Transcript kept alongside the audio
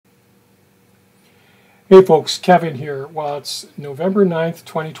Hey folks, Kevin here. Well, it's November 9th,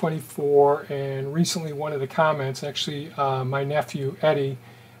 2024, and recently one of the comments, actually my nephew Eddie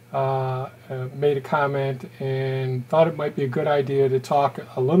made a comment and thought it might be a good idea to talk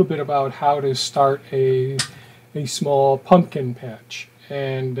a little bit about how to start a small pumpkin patch.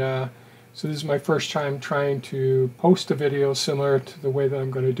 And so this is my first time trying to post a video similar to the way that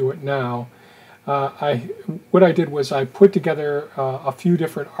I'm going to do it now. What I did was I put together a few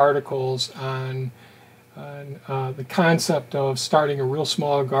different articles on the concept of starting a real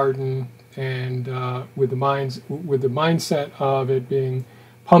small garden, and with the mindset of it being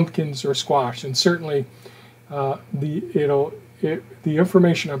pumpkins or squash. And certainly the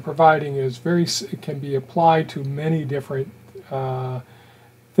information I'm providing is it can be applied to many different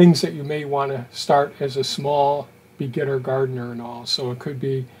things that you may want to start as a small beginner gardener and all. So it could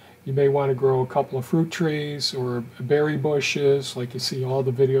be you may want to grow a couple of fruit trees or berry bushes, like you see all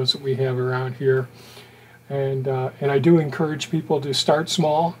the videos that we have around here. And I do encourage people to start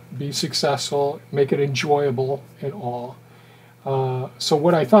small, be successful, make it enjoyable and all. So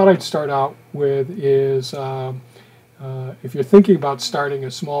what I thought I'd start out with is if you're thinking about starting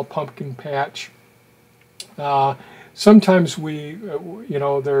a small pumpkin patch, sometimes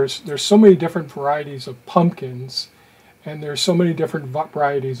there's so many different varieties of pumpkins, and there's so many different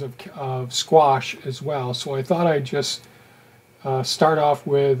varieties of squash as well. So I thought I'd just start off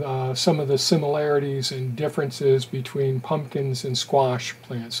with some of the similarities and differences between pumpkins and squash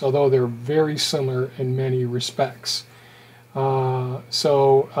plants, although they're very similar in many respects. They're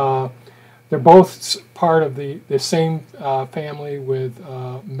both part of the same family with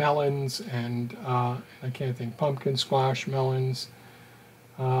melons and I can't think, pumpkin, squash, melons,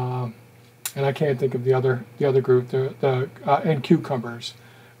 and I can't think of the other group, and cucumbers.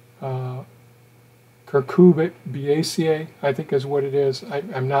 Cucurbitaceae, I think is what it is.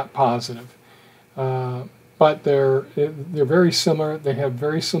 I'm not positive, but they're very similar. They have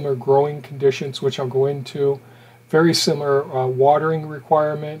very similar growing conditions, which I'll go into. Very similar watering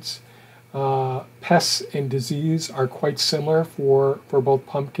requirements. Pests and disease are quite similar for both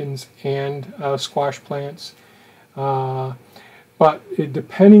pumpkins and squash plants. But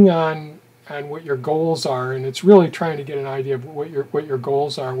depending on what your goals are, and it's really trying to get an idea of what your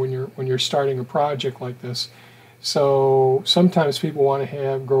goals are when you're starting a project like this. So sometimes people want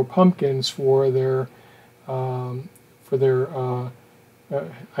to grow pumpkins for their I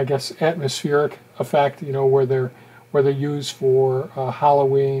guess atmospheric effect, where they're used for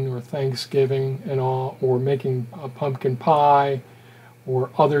Halloween or Thanksgiving and all, or making a pumpkin pie or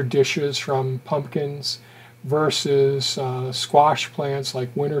other dishes from pumpkins. Versus squash plants, like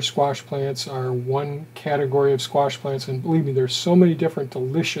winter squash plants are one category of squash plants, and believe me, there's so many different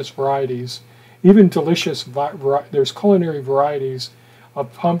delicious varieties, even delicious there's culinary varieties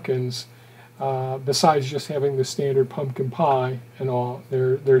of pumpkins besides just having the standard pumpkin pie and all.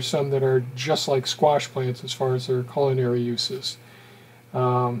 There's some that are just like squash plants as far as their culinary uses.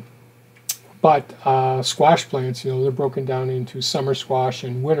 But squash plants, they're broken down into summer squash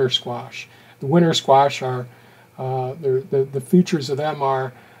and winter squash. The winter squash are, the features of them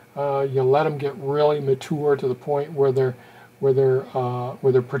are, you let them get really mature to the point where their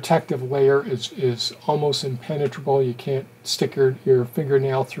protective layer is almost impenetrable. You can't stick your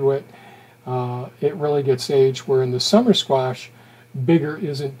fingernail through it. It really gets aged. Where in the summer squash, bigger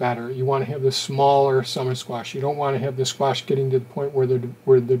isn't better. You want to have the smaller summer squash. You don't want to have the squash getting to the point where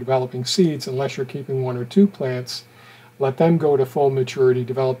they're developing seeds, unless you're keeping one or two plants. Let them go to full maturity,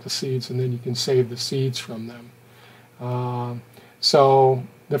 develop the seeds, and then you can save the seeds from them. So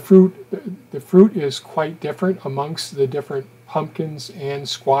the fruit is quite different amongst the different pumpkins and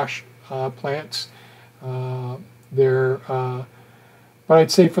squash plants. But I'd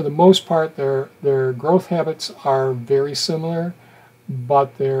say for the most part, their growth habits are very similar,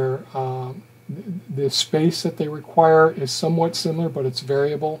 but the space that they require is somewhat similar, but it's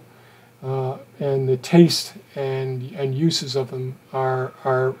variable. And the taste and uses of them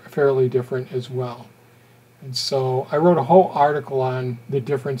are fairly different as well. And so I wrote a whole article on the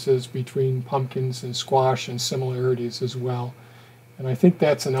differences between pumpkins and squash and similarities as well. And I think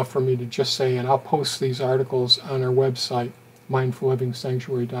that's enough for me to just say, and I'll post these articles on our website,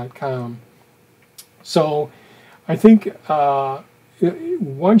 mindfullivingsanctuary.com. So I think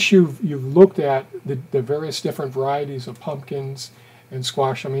once you've looked at the various different varieties of pumpkins and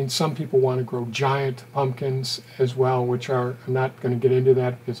squash, I mean, some people want to grow giant pumpkins as well, which I'm not going to get into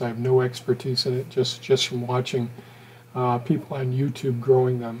that because I have no expertise in it, just from watching people on YouTube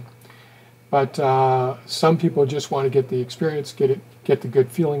growing them. But some people just want to get the experience, get the good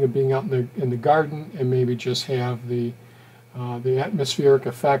feeling of being out in the garden, and maybe just have the the atmospheric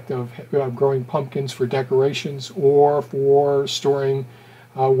effect of growing pumpkins for decorations or for storing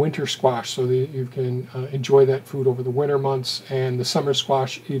winter squash so that you can enjoy that food over the winter months, and the summer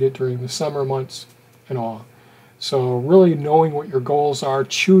squash, eat it during the summer months and all. So really knowing what your goals are,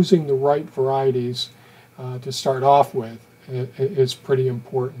 choosing the right varieties to start off with is pretty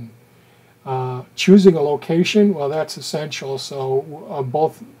important. Choosing a location, well, that's essential. So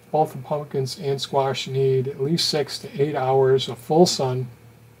both the pumpkins and squash need at least 6 to 8 hours of full sun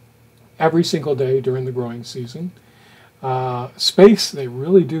every single day during the growing season. Space, they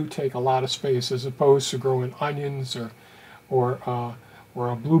really do take a lot of space as opposed to growing onions or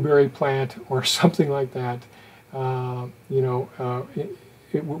a blueberry plant or something like that.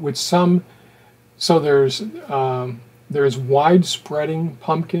 With some, so there's wide spreading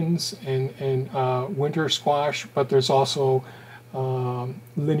pumpkins and winter squash, but there's also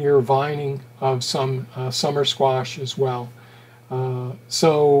linear vining of some summer squash as well.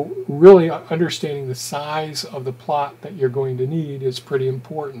 So really understanding the size of the plot that you're going to need is pretty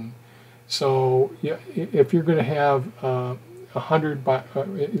important. So yeah, if you're going to have 100 by,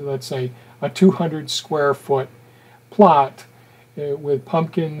 let's say, a 200 square foot plot with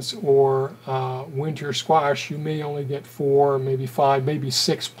pumpkins or winter squash, you may only get 4, maybe 5, maybe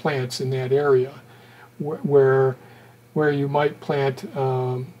 6 plants in that area, where you might plant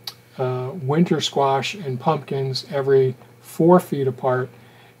winter squash and pumpkins every 4 feet apart.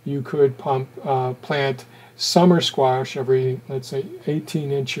 You could plant summer squash every, let's say,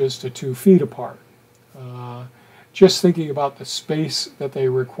 18 inches to 2 feet apart. Just thinking about the space that they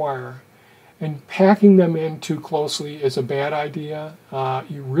require. And packing them in too closely is a bad idea.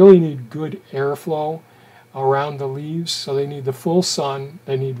 You really need good airflow around the leaves, so they need the full sun.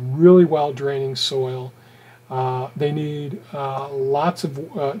 They need really well draining soil. They need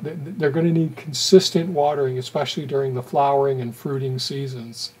they're going to need consistent watering, especially during the flowering and fruiting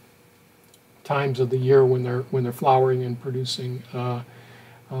seasons, times of the year when they're flowering and producing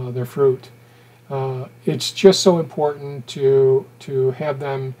their fruit. It's just so important to have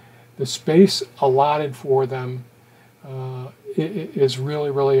them, the space allotted for them is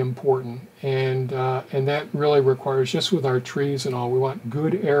really, really important, and that really requires, just with our trees and all, we want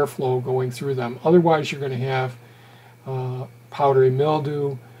good airflow going through them. Otherwise, you're going to have powdery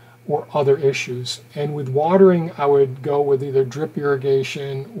mildew or other issues. And with watering, I would go with either drip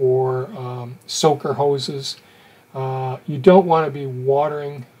irrigation or soaker hoses. You don't want to be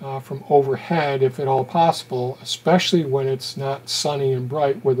watering from overhead if at all possible, especially when it's not sunny and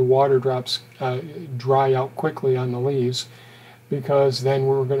bright, where the water drops dry out quickly on the leaves, because then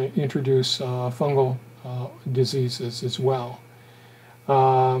we're going to introduce fungal diseases as well.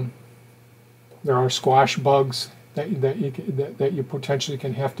 There are squash bugs that you potentially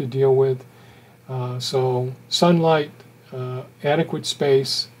can have to deal with. So sunlight, adequate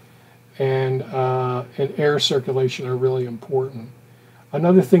space, and air circulation are really important.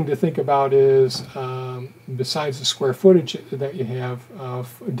 Another thing to think about is, besides the square footage that you have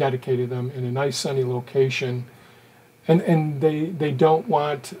dedicated them in a nice sunny location, and they don't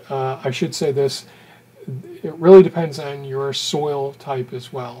want, I should say this, it really depends on your soil type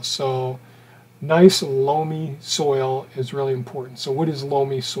as well. So nice loamy soil is really important. So what is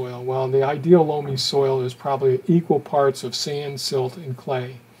loamy soil? Well, the ideal loamy soil is probably equal parts of sand, silt, and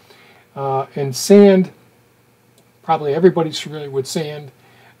clay. And sand, probably everybody's familiar with sand.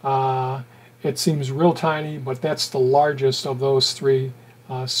 It seems real tiny, but that's the largest of those 3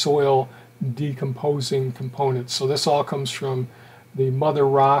 soil decomposing components. So this all comes from the mother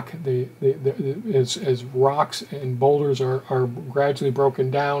rock. As rocks and boulders are gradually broken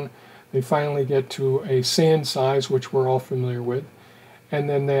down, they finally get to a sand size, which we're all familiar with. And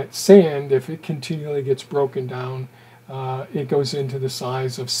then that sand, if it continually gets broken down, it goes into the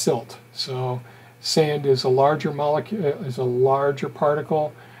size of silt. So sand is a larger molecule, is a larger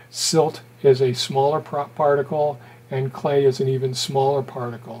particle. Silt is a smaller particle, and clay is an even smaller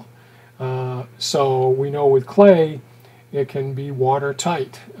particle. So we know with clay, it can be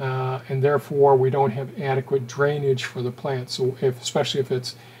watertight, and therefore we don't have adequate drainage for the plant. So especially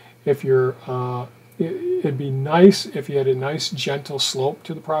if you're it'd be nice if you had a nice gentle slope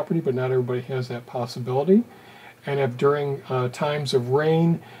to the property, but not everybody has that possibility. And if during times of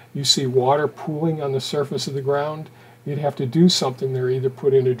rain you see water pooling on the surface of the ground, you'd have to do something there, either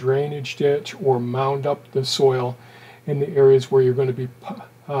put in a drainage ditch or mound up the soil in the areas where you're going to be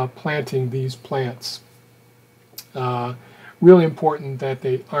planting these plants. Really important that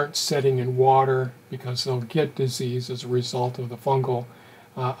they aren't setting in water, because they'll get disease as a result of the fungal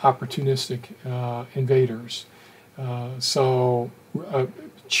opportunistic invaders. So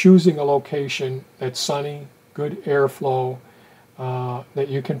choosing a location that's sunny, good airflow, that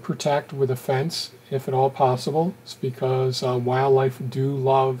you can protect with a fence if at all possible. It's because wildlife do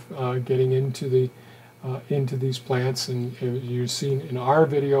love getting into these plants, and you've seen in our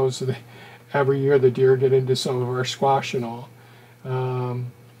videos that every year the deer get into some of our squash and all.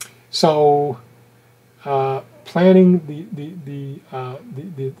 Planning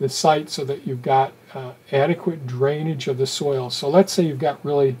the site so that you've got adequate drainage of the soil. So let's say you've got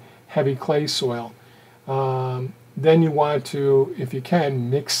really heavy clay soil. Then you want to, if you can,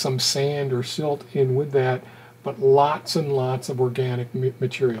 mix some sand or silt in with that, but lots and lots of organic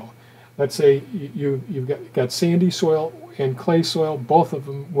material. Let's say you've got sandy soil and clay soil. Both of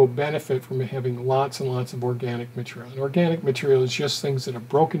them will benefit from having lots and lots of organic material. And organic material is just things that have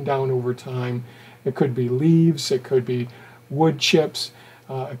broken down over time. It could be leaves, it could be wood chips,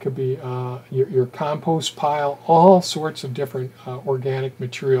 it could be your compost pile. All sorts of different organic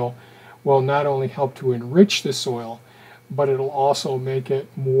material will not only help to enrich the soil, but it'll also make it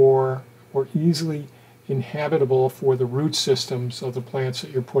more easily inhabitable for the root systems of the plants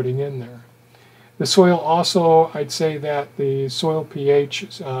that you're putting in there. The soil also, I'd say that the soil pH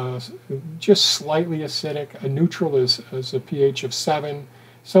is just slightly acidic. A neutral is a pH of 7.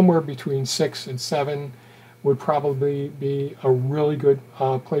 Somewhere between 6 and 7 would probably be a really good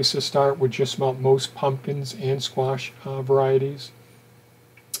place to start with just about most pumpkins and squash varieties.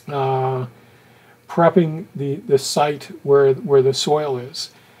 Prepping the site where the soil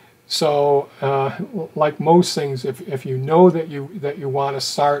is. So, like most things, if you know that you want to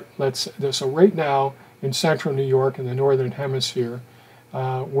start, so right now in central New York in the northern hemisphere,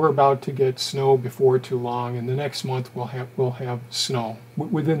 we're about to get snow before too long, and the next month we'll have snow.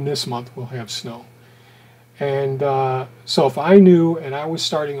 Within this month we'll have snow. And so if I knew and I was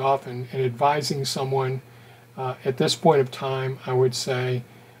starting off and advising someone at this point of time, I would say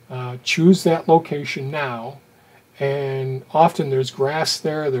choose that location now. And often there's grass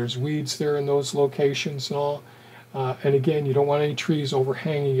there, there's weeds there in those locations and all. And again, you don't want any trees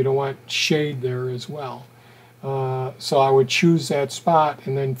overhanging, you don't want shade there as well. So I would choose that spot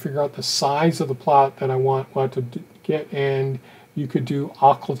and then figure out the size of the plot that I want to get, and you could do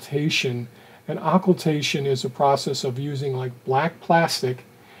occultation. And occultation is a process of using like black plastic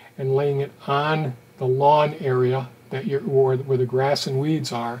and laying it on the lawn area that where the grass and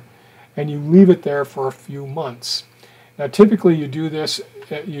weeds are, and you leave it there for a few months. Now typically you do this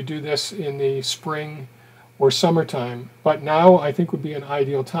in the spring or summertime, but now I think would be an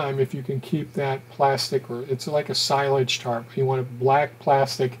ideal time if you can keep that plastic, or it's like a silage tarp. You want a black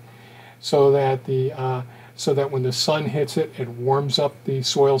plastic so that when the sun hits it, it warms up the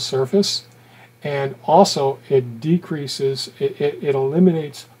soil surface, and also it decreases, it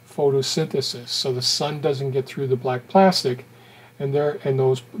eliminates photosynthesis, so the sun doesn't get through the black plastic, and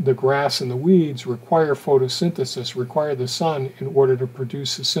the grass and the weeds require photosynthesis, require the sun in order to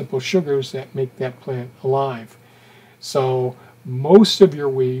produce the simple sugars that make that plant alive. So most of your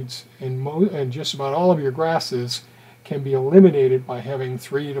weeds and just about all of your grasses can be eliminated by having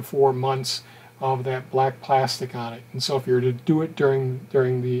 3 to 4 months of that black plastic on it. And so if you were to do it during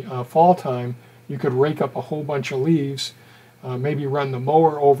the fall time, you could rake up a whole bunch of leaves, maybe run the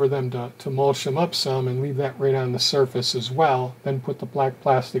mower over them to mulch them up some, and leave that right on the surface as well. Then put the black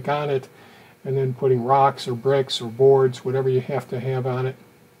plastic on it, and then putting rocks or bricks or boards, whatever you have to have on it,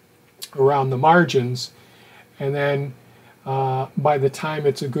 around the margins. And then by the time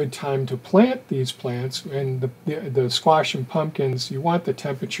it's a good time to plant these plants, and the squash and pumpkins, you want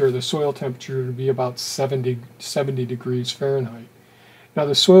the soil temperature to be about 70 degrees Fahrenheit. Now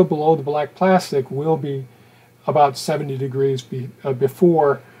the soil below the black plastic will be about 70 degrees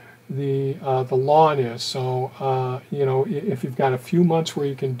before the lawn is. So if you've got a few months where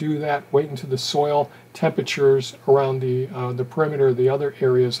you can do that, wait until the soil temperatures around the perimeter, the other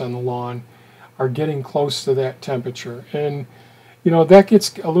areas on the lawn, are getting close to that temperature. And that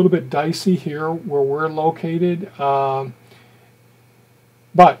gets a little bit dicey here where we're located,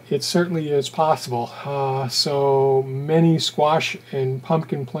 but it certainly is possible. So many squash and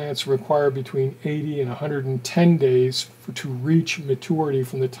pumpkin plants require between 80 and 110 days to reach maturity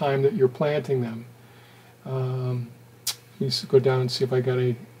from the time that you're planting them. Let me go down and see if I got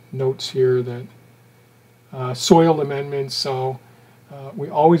any notes here. That soil amendments. So we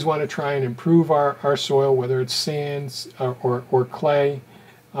always want to try and improve our soil, whether it's sands or clay.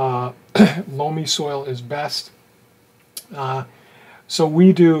 Loamy soil is best. So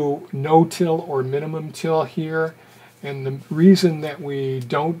we do no-till or minimum till here, and the reason that we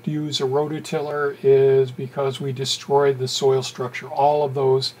don't use a rototiller is because we destroy the soil structure. All of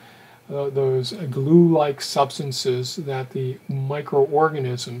those glue-like substances that the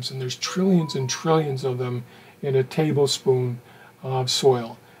microorganisms, and there's trillions and trillions of them in a tablespoon of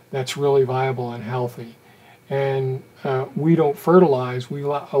soil. That's really viable and healthy. And we don't fertilize, we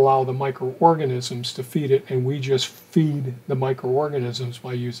allow the microorganisms to feed it, and we just feed the microorganisms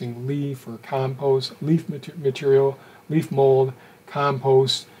by using leaf or compost, leaf material, leaf mold,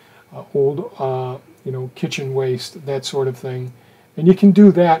 compost, old kitchen waste, that sort of thing. And you can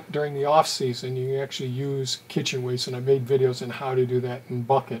do that during the off season. You can actually use kitchen waste, and I made videos on how to do that in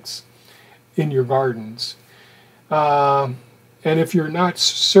buckets in your gardens. And if you're not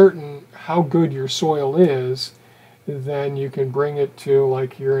certain how good your soil is, then you can bring it to,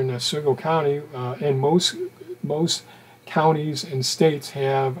 like here in Oswego County, and most counties and states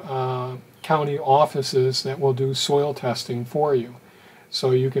have county offices that will do soil testing for you.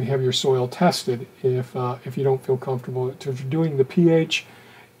 So you can have your soil tested if you don't feel comfortable doing the pH.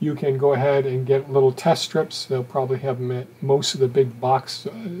 You can go ahead and get little test strips. They'll probably have them at most of the big box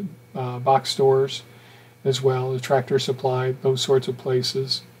stores as well, the Tractor Supply, those sorts of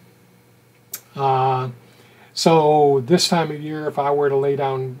places. So this time of year, if I were to lay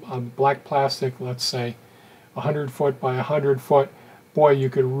down black plastic, let's say 100 foot by 100 foot, boy, you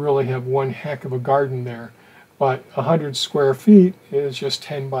could really have one heck of a garden there. But 100 square feet is just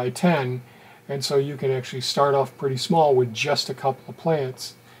 10 by 10, and so you can actually start off pretty small with just a couple of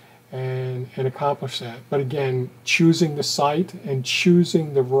plants and accomplish that. But again, choosing the site and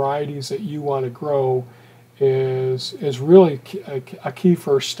choosing the varieties that you want to grow is really a key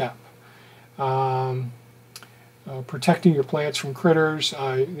first step. Protecting your plants from critters.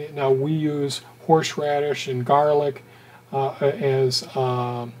 Now we use horseradish and garlic as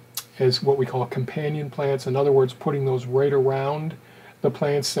what we call companion plants. In other words, putting those right around the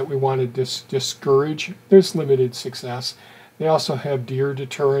plants that we want to discourage. There's limited success. They also have deer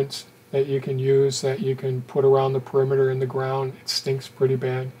deterrents that you can use, that you can put around the perimeter in the ground. It stinks pretty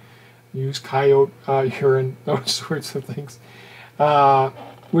bad. Use coyote urine, those sorts of things,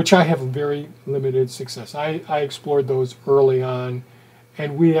 which I have very limited success. I explored those early on,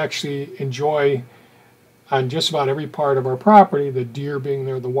 and we actually enjoy on just about every part of our property, the deer being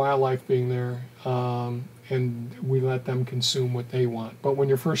there, the wildlife being there, and we let them consume what they want. But when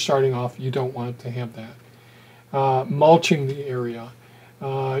you're first starting off, you don't want to have that. Mulching the area.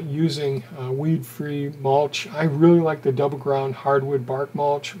 Using weed-free mulch. I really like the double ground hardwood bark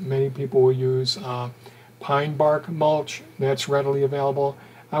mulch. Many people will use pine bark mulch. That's readily available.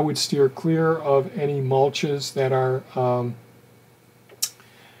 I would steer clear of any mulches that are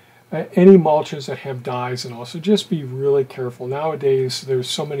have dyes and all. So just be really careful. Nowadays, there's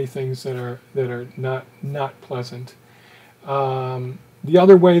so many things that are not pleasant. The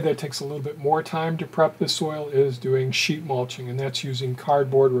other way that takes a little bit more time to prep the soil is doing sheet mulching, and that's using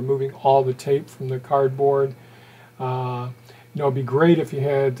cardboard, removing all the tape from the cardboard. It'd be great if you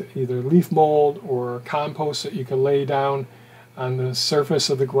had either leaf mold or compost that you could lay down on the surface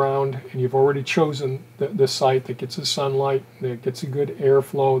of the ground, and you've already chosen the site that gets the sunlight, that gets a good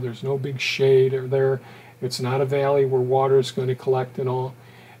airflow. There's no big shade there. It's not a valley where water is going to collect and all.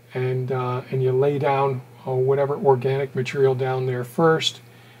 And you lay down whatever organic material down there first.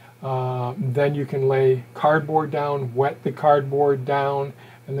 Then you can lay cardboard down, wet the cardboard down,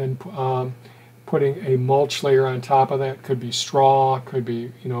 and then putting a mulch layer on top of that. Could be straw, could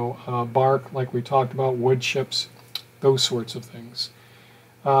be bark, like we talked about, wood chips, those sorts of things.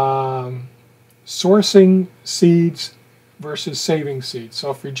 Sourcing seeds versus saving seeds.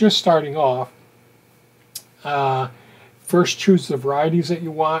 So if you're just starting off, first choose the varieties that you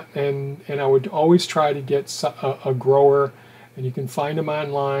want, and I would always try to get a grower, and you can find them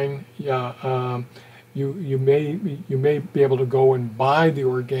online. Yeah, you may be able to go and buy the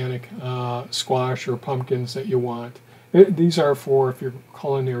organic squash or pumpkins that you want. These are for if you're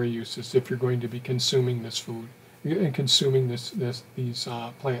culinary uses, if you're going to be consuming this food and consuming these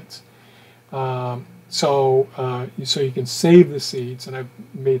plants. So you can save the seeds, and I've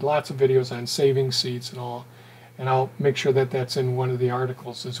made lots of videos on saving seeds and all. And I'll make sure that that's in one of the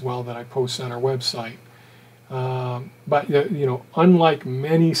articles as well that I post on our website. But unlike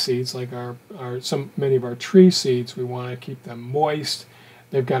many seeds, like many of our tree seeds, we want to keep them moist.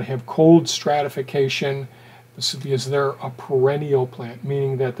 They've got to have cold stratification because they're a perennial plant,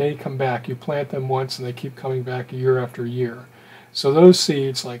 meaning that they come back. You plant them once and they keep coming back year after year. So those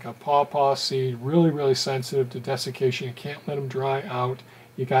seeds, like a pawpaw seed, really, really sensitive to desiccation. You can't let them dry out.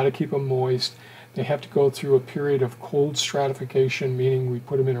 You got to keep them moist. They have to go through a period of cold stratification, meaning we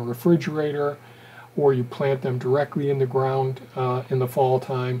put them in a refrigerator, or you plant them directly in the ground in the fall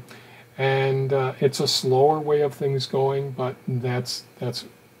time. And it's a slower way of things going, but that's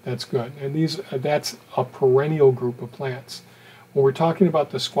good. And that's a perennial group of plants. When we're talking about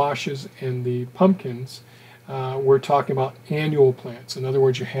the squashes and the pumpkins, we're talking about annual plants. In other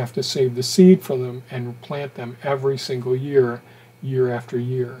words, you have to save the seed from them and plant them every single year, year after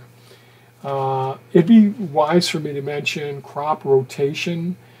year. It'd be wise for me to mention crop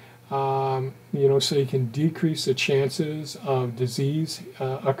rotation, so you can decrease the chances of disease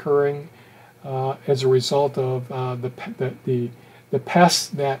occurring as a result of the pests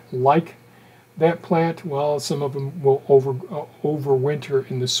that like that plant. Well, some of them will overwinter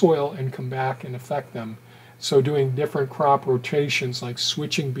in the soil and come back and affect them. So doing different crop rotations, like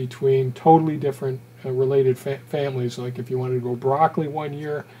switching between totally different related families, like if you wanted to grow broccoli one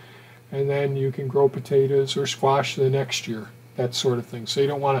year, and then you can grow potatoes or squash the next year, that sort of thing. So you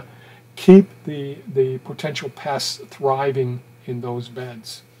don't want to keep the potential pests thriving in those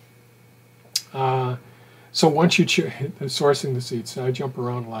beds. So once you sourcing the seeds, I jump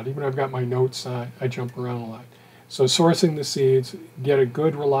around a lot. Even I've got my notes, I jump around a lot. So sourcing the seeds, get a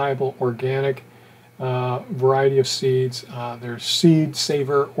good, reliable, organic variety of seeds. There's seed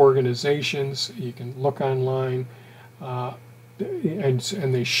saver organizations. You can look online, and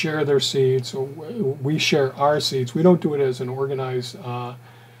they share their seeds. So we share our seeds. We don't do it as an organized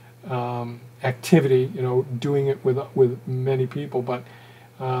activity, doing it with many people, but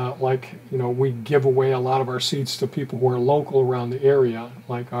we give away a lot of our seeds to people who are local around the area,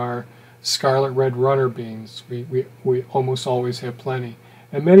 like our scarlet red runner beans. We almost always have plenty.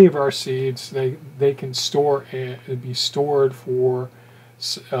 And many of our seeds, they can store and be stored for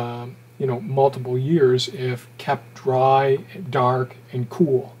multiple years if kept dry, dark, and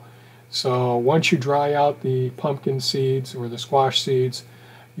cool. So once you dry out the pumpkin seeds or the squash seeds,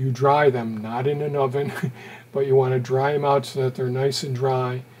 you dry them, not in an oven, but you want to dry them out so that they're nice and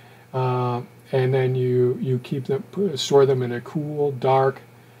dry, and then you keep them, store them in a cool, dark,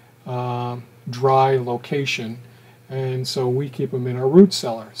 dry location. And so we keep them in our root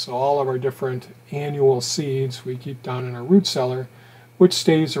cellar. So all of our different annual seeds we keep down in our root cellar, which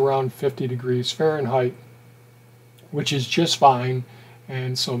stays around 50 degrees Fahrenheit, which is just fine.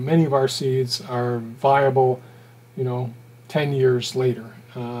 And so many of our seeds are viable, 10 years later.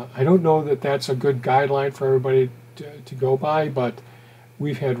 I don't know that that's a good guideline for everybody to go by, but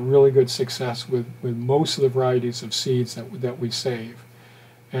we've had really good success with most of the varieties of seeds that we save.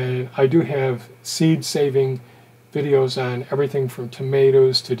 And I do have seed saving videos on everything from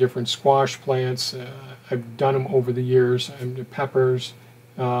tomatoes to different squash plants. I've done them over the years, and peppers.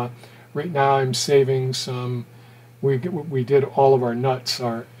 Right now I'm saving some, we did all of our nuts,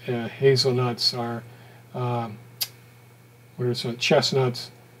 our hazelnuts, our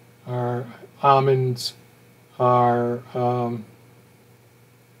chestnuts, our almonds, our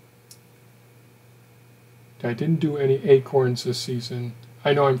I didn't do any acorns this season.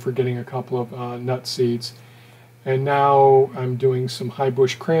 I know I'm forgetting a couple of nut seeds. And now I'm doing some high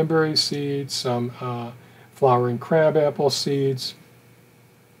bush cranberry seeds, some flowering crabapple seeds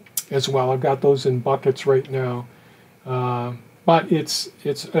as well. I've got those in buckets right now. But it's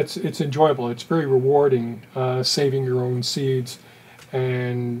enjoyable. It's very rewarding saving your own seeds,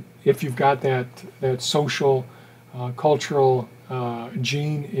 and if you've got that social, cultural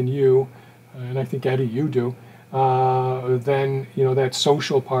gene in you, and I think Eddie, you do, then that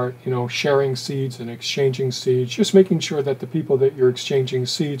social part, sharing seeds and exchanging seeds, just making sure that the people that you're exchanging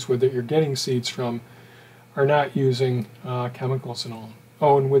seeds with, that you're getting seeds from, are not using chemicals and all.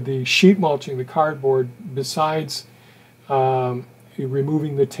 Oh, and with the sheet mulching, the cardboard, besides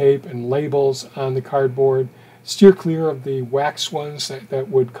removing the tape and labels on the cardboard, steer clear of the wax ones that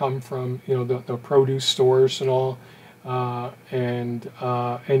would come from the produce stores and all, and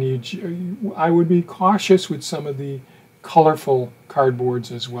I would be cautious with some of the colorful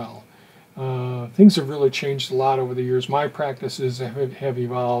cardboards as well. Things have really changed a lot over the years. My practices have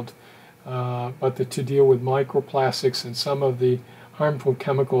evolved, but to deal with microplastics and some of the harmful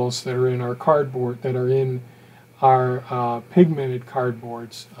chemicals that are in our cardboard, that are in our pigmented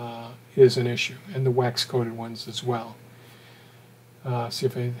cardboards, is an issue, and the wax-coated ones as well. See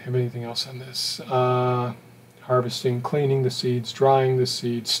if I have anything else on this. Harvesting, cleaning the seeds, drying the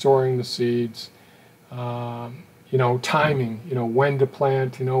seeds, storing the seeds, timing, when to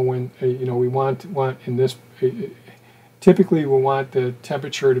plant, when, we want in this, typically we want the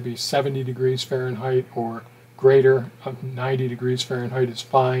temperature to be 70 degrees Fahrenheit or greater. 90 degrees Fahrenheit is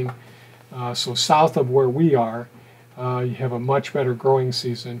fine. So south of where we are, you have a much better growing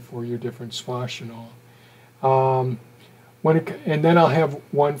season for your different squash and all. And then I'll have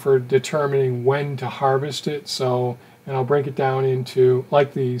one for determining when to harvest it. So, and I'll break it down into,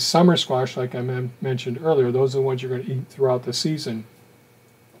 like the summer squash, like I mentioned earlier, those are the ones you're going to eat throughout the season.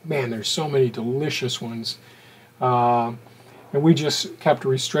 Man, there's so many delicious ones. And we just kept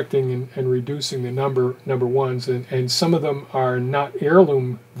restricting and reducing the number ones, and some of them are not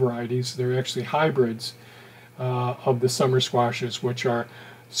heirloom varieties. They're actually hybrids of the summer squashes, which are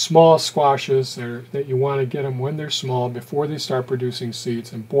small squashes that you want to get them when they're small before they start producing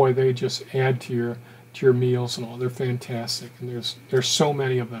seeds. And boy, they just add to your meals and all. They're fantastic, and there's so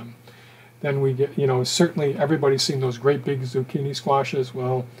many of them. Then we get, certainly everybody's seen those great big zucchini squashes.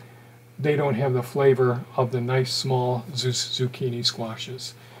 Well, they don't have the flavor of the nice small zucchini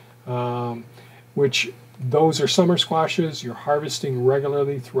squashes, which those are summer squashes. You're harvesting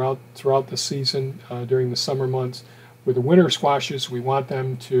regularly throughout the season during the summer months. With the winter squashes, we want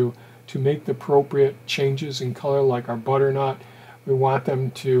them to make the appropriate changes in color, like our butternut. We want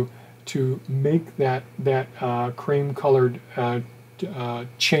them to make that cream colored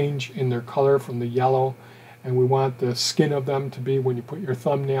change in their color from the yellow. And we want the skin of them to be, when you put your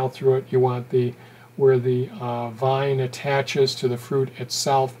thumbnail through it, you want where the vine attaches to the fruit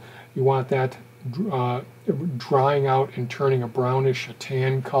itself, you want that drying out and turning a brownish, a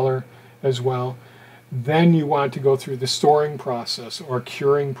tan color as well. Then you want to go through the storing process or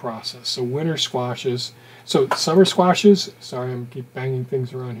curing process. So winter squashes, so summer squashes, sorry, I'm keep banging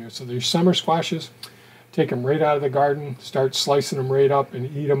things around here. So there's summer squashes, take them right out of the garden, start slicing them right up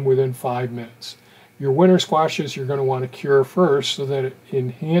and eat them within 5 minutes. Your winter squashes you're going to want to cure first so that it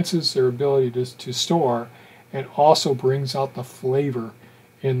enhances their ability to store and also brings out the flavor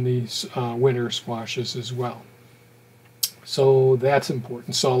in these winter squashes as well. So that's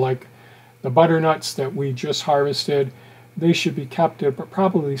important. So like the butternuts that we just harvested, they should be kept at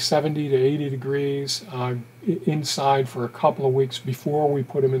probably 70 to 80 degrees inside for a couple of weeks before we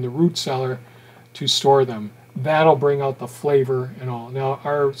put them in the root cellar to store them. That'll bring out the flavor and all. Now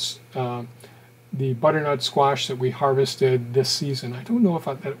the butternut squash that we harvested this season, I don't know if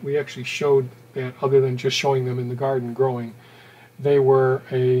that we actually showed that other than just showing them in the garden growing. They were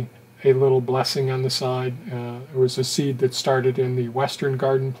a little blessing on the side. There was a seed that started in the western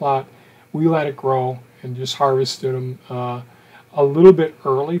garden plot. We let it grow and just harvested them a little bit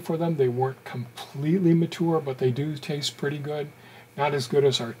early for them. They weren't completely mature, but they do taste pretty good. Not as good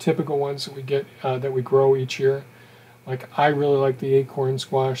as our typical ones that we get that we grow each year. Like I really like the acorn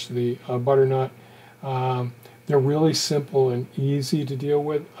squash, the butternut. They're really simple and easy to deal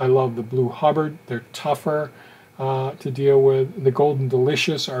with. I love the Blue Hubbard. They're tougher to deal with. The Golden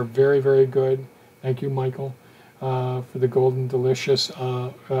Delicious are very, very good. Thank you, Michael, for the Golden Delicious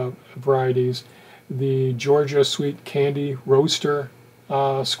varieties. The Georgia Sweet Candy Roaster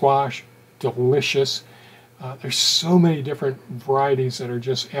squash, delicious. There's so many different varieties that are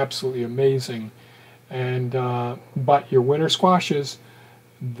just absolutely amazing. And but your winter squashes,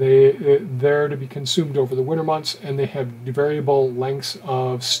 they're to be consumed over the winter months, and they have variable lengths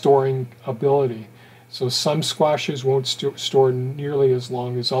of storing ability. So some squashes won't store nearly as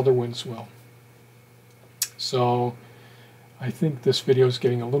long as other ones will. So I think this video is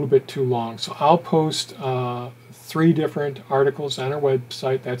getting a little bit too long. So I'll post 3 different articles on our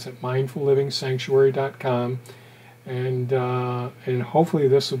website. That's at mindfullivingsanctuary.com. And hopefully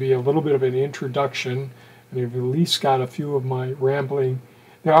this will be a little bit of an introduction, and you've at least got a few of my rambling.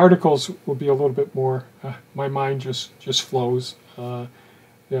 The articles will be a little bit more, my mind just flows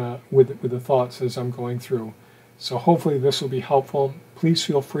with the thoughts as I'm going through. So hopefully this will be helpful. Please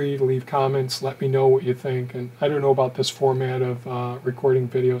feel free to leave comments. Let me know what you think. And I don't know about this format of recording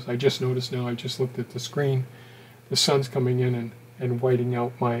videos. I just noticed now, I just looked at the screen, the sun's coming in and whiting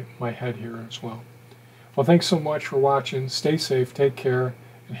out my head here as well. Well, thanks so much for watching. Stay safe, take care,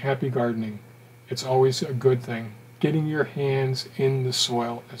 and happy gardening. It's always a good thing. Getting your hands in the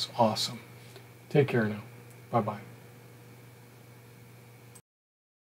soil is awesome. Take care now. Bye-bye.